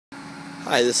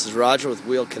Hi, this is Roger with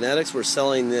Wheel Kinetics. We're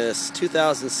selling this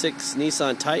 2006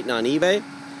 Nissan Titan on eBay.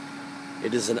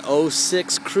 It is an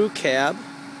 06 crew cab.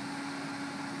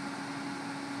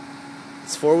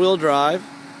 It's four-wheel drive.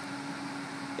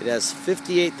 It has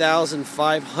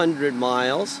 58,500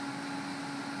 miles.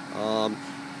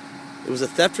 It was a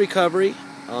theft recovery.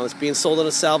 It's being sold on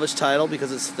a salvage title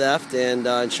because it's theft, and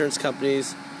insurance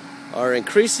companies are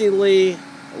increasingly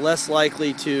less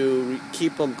likely to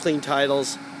keep them clean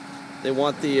titles. They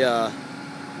want the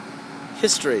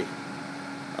history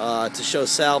to show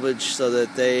salvage so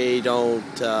that they don't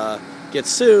get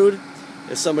sued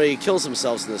if somebody kills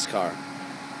themselves in this car.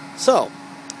 So,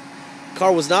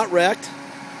 car was not wrecked.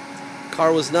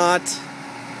 Car was not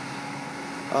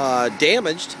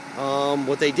damaged.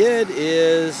 What they did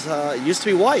is, it used to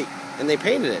be white, and they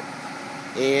painted it.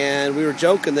 And we were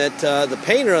joking that the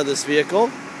painter of this vehicle,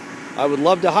 I would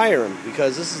love to hire him,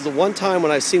 because this is the one time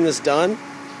when I've seen this done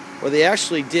where they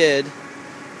actually did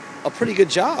a pretty good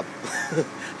job.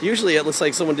 Usually it looks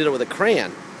like someone did it with a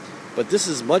crayon, but this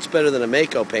is much better than a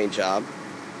Mako paint job.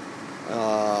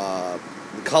 The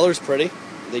color's pretty.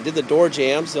 They did the door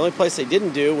jambs. The only place they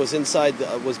didn't do was inside,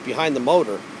 was behind the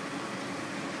motor.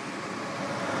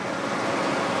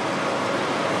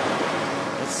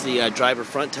 That's the driver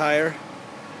front tire.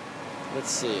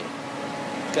 Let's see.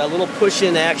 Got a little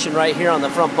push-in action right here on the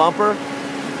front bumper.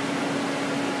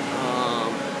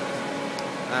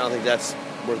 I don't think that's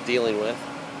worth dealing with.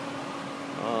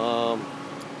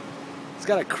 It's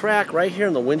got a crack right here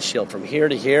in the windshield from here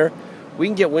to here. We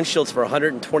can get windshields for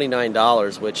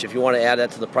 $129, which if you want to add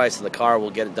that to the price of the car,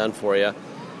 we'll get it done for you.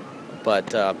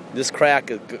 But this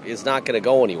crack is not going to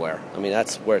go anywhere. I mean,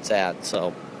 that's where it's at.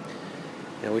 So,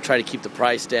 we try to keep the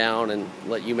price down and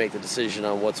let you make the decision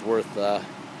on what's worth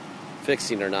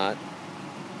fixing or not.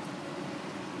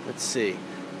 Let's see.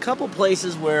 A couple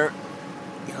places where,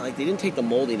 like they didn't take the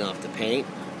molding off the paint.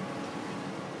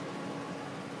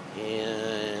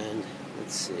 And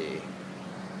let's see.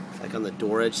 Like on the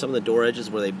door edge, some of the door edges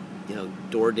where they,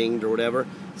 door dinged or whatever,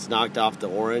 it's knocked off the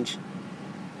orange.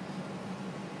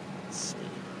 Let's see.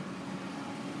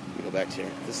 Let me go back to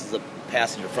here. This is the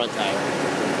passenger front tire.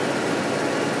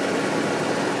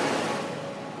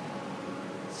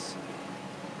 Let's see.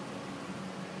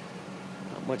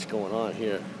 Not much going on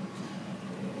here.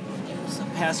 Here's the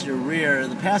passenger rear.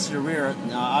 The passenger rear,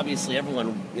 now obviously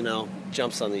everyone,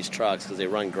 jumps on these trucks because they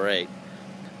run great.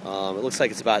 It looks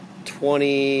like it's about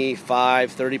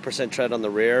 25-30% tread on the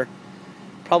rear.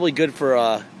 Probably good for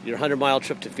your 100-mile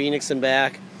trip to Phoenix and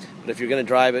back. But if you're going to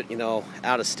drive it,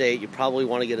 out of state, you probably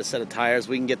want to get a set of tires.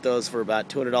 We can get those for about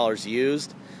 $200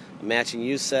 used, a matching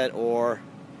used set, or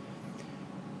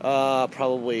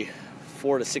probably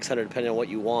 $400 to $600 depending on what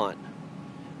you want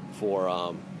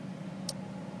for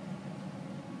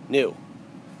new.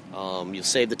 You'll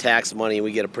save the tax money, and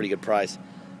we get a pretty good price.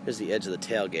 Here's the edge of the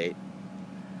tailgate.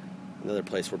 Another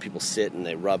place where people sit and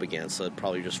they rub against, so it'd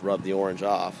probably just rub the orange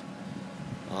off.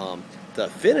 The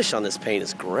finish on this paint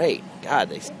is great. God,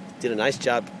 they did a nice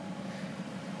job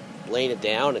laying it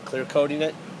down and clear coating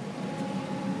it.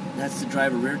 That's the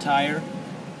driver rear tire.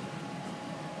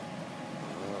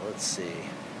 Let's see.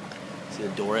 See the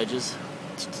door edges?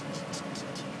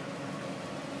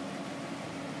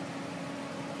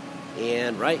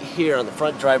 And right here on the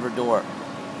front driver door,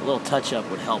 a little touch-up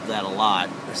would help that a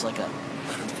lot. There's like a, I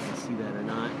don't know if you can see that or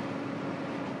not.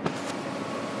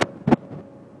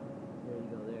 There you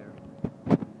go there.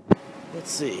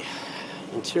 Let's see.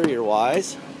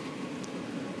 Interior-wise,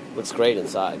 looks great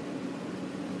inside.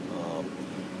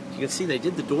 You can see they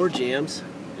did the door jambs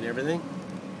and everything.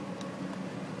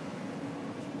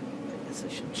 I guess I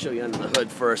should show you under the hood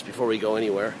first before we go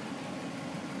anywhere.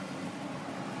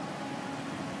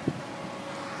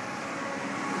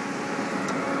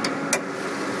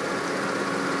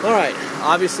 Alright,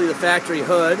 obviously the factory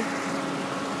hood,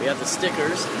 we have the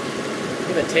stickers.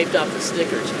 We even taped off the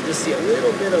stickers. You can just see a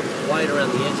little bit of white around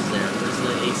the edges there. There's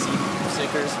the AC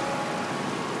stickers.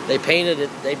 They painted it,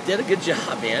 they did a good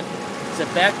job, man.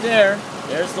 Except back there,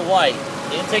 there's the white.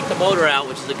 They didn't take the motor out,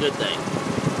 which is a good thing.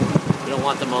 We don't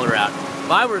want the motor out. If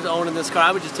I were owning this car,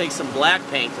 I would just take some black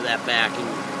paint to that back and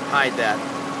hide that.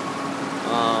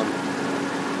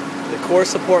 The core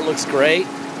support looks great.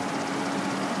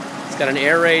 It's got an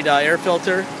air raid air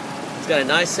filter. It's got a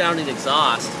nice sounding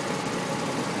exhaust.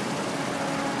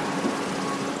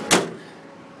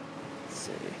 Let's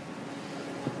see.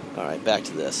 Alright, back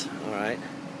to this. Alright.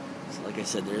 So like I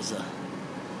said, there's a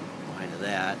line of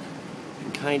that.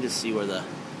 You can kind of see where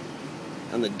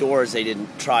on the doors they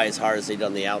didn't try as hard as they did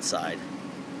on the outside.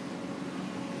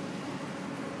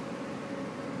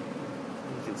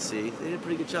 You can see they did a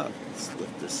pretty good job. Let's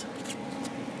lift this.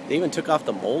 They even took off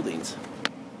the moldings.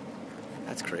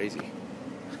 That's crazy.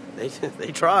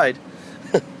 They tried.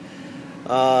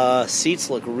 Seats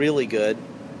look really good.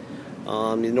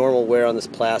 The normal wear on this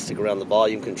plastic around the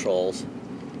volume controls,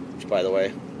 which, by the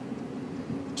way,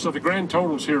 so the grand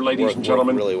totals here, ladies and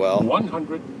gentlemen, really well.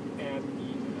 100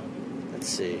 and let's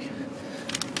see.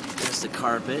 There's the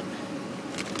carpet.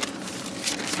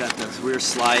 It's got the rear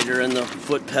slider and the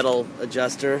foot pedal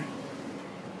adjuster.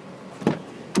 Look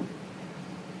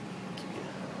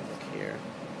here.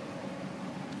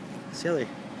 See how they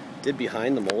did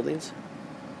behind the moldings?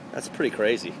 That's pretty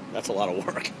crazy. That's a lot of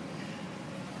work.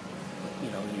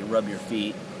 You know, you rub your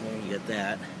feet, and you get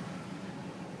that.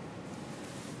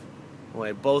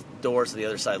 Anyway, both doors to the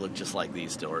other side look just like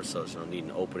these doors, so there's no need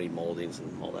in opening moldings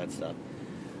and all that stuff.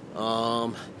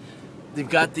 They've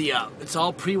got the, it's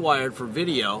all pre-wired for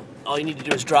video. All you need to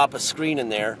do is drop a screen in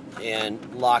there and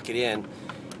lock it in.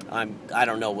 I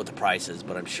don't know what the price is,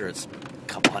 but I'm sure it's a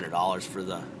couple $100 for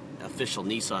the official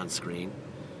Nissan screen,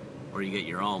 or you get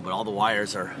your own. But all the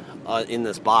wires are in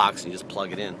this box, and you just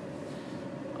plug it in.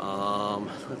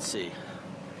 Let's see.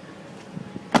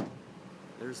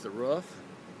 There's the roof.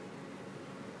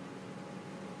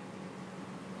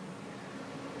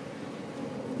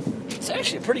 It's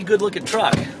actually a pretty good looking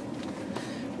truck.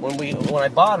 When I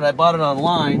bought it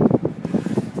online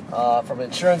from an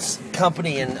insurance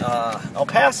company in El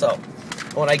Paso.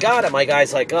 When I got it, my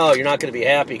guy's like, "Oh, you're not going to be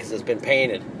happy because it's been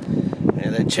painted."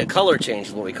 And the color change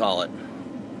is what we call it.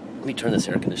 Let me turn this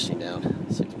air conditioning down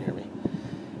so you can hear me.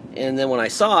 And then when I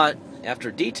saw it,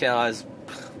 after detail, I was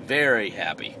very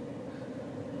happy.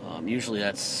 Usually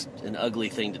that's an ugly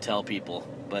thing to tell people,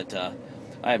 but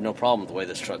I have no problem with the way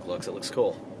this truck looks. It looks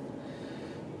cool.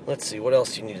 Let's see, what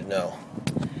else do you need to know?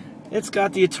 It's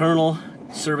got the eternal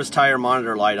service tire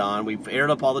monitor light on. We've aired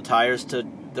up all the tires to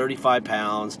 35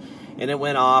 pounds, and it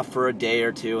went off for a day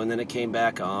or two, and then it came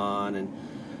back on, and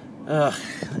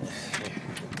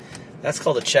that's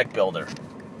called a check builder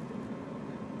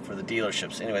for the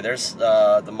dealerships. Anyway, there's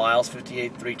the miles,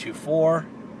 58,324.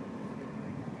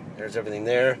 There's everything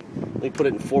there. Let me put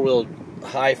it in four-wheel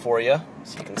high for you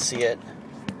so you can see it.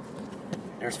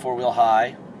 There's four-wheel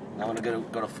high. Now I'm going to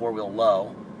go to four-wheel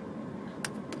low.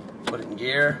 Put it in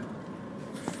gear.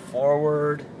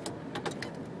 Forward.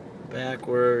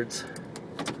 Backwards.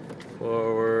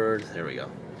 Forward. There we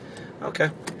go. Okay.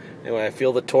 Anyway, I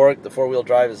feel the torque. The four-wheel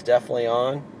drive is definitely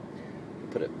on.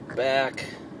 Put it back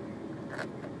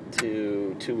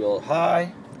to two-wheel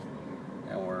high.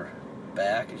 And we're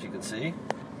back, as you can see.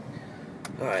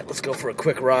 Alright, let's go for a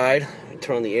quick ride.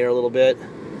 Turn on the air a little bit.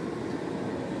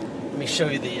 Let me show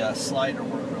you the slider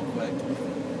work real quick.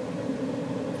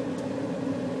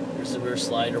 Here's the rear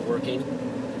slider working.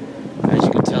 As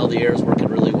you can tell, the air is working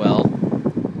really well.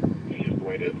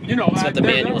 You know, it's got the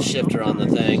manual shifter on the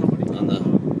thing, on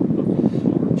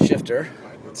the shifter.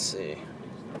 Let's see.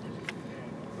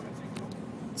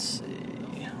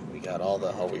 We got all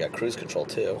the, we got cruise control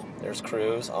too. There's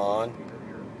cruise, on,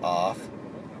 off.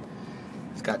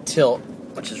 It's got tilt,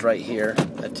 which is right here.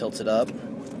 That tilts it up.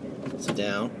 It's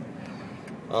down.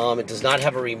 It does not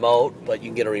have a remote, but you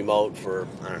can get a remote for,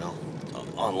 I don't know,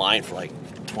 online for like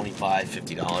 $25,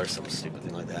 $50, some stupid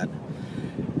thing like that.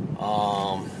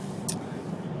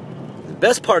 The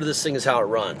best part of this thing is how it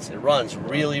runs. It runs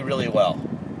really, really well.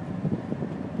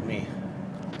 I'm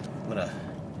gonna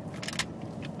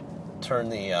turn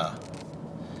the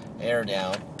air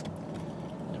down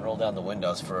and roll down the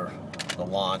windows for the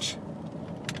launch.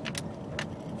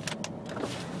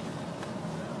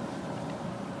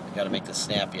 Got to make this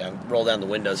snappy. I roll down the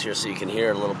windows here so you can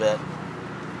hear it a little bit.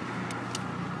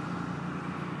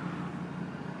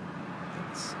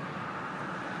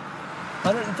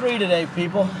 103 today,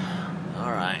 people.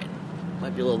 All right.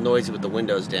 Might be a little noisy with the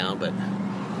windows down, but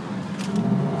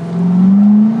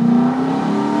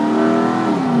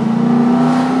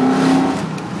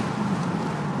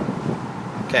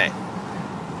okay.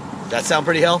 Does that sound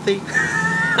pretty healthy?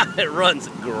 It runs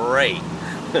great.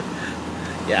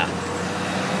 Yeah.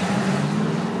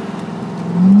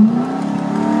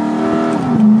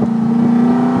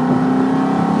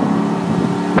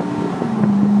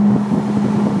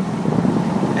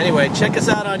 Anyway, check us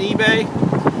out on eBay.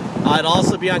 I'd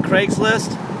also be on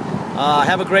Craigslist.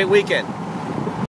 Have a great weekend.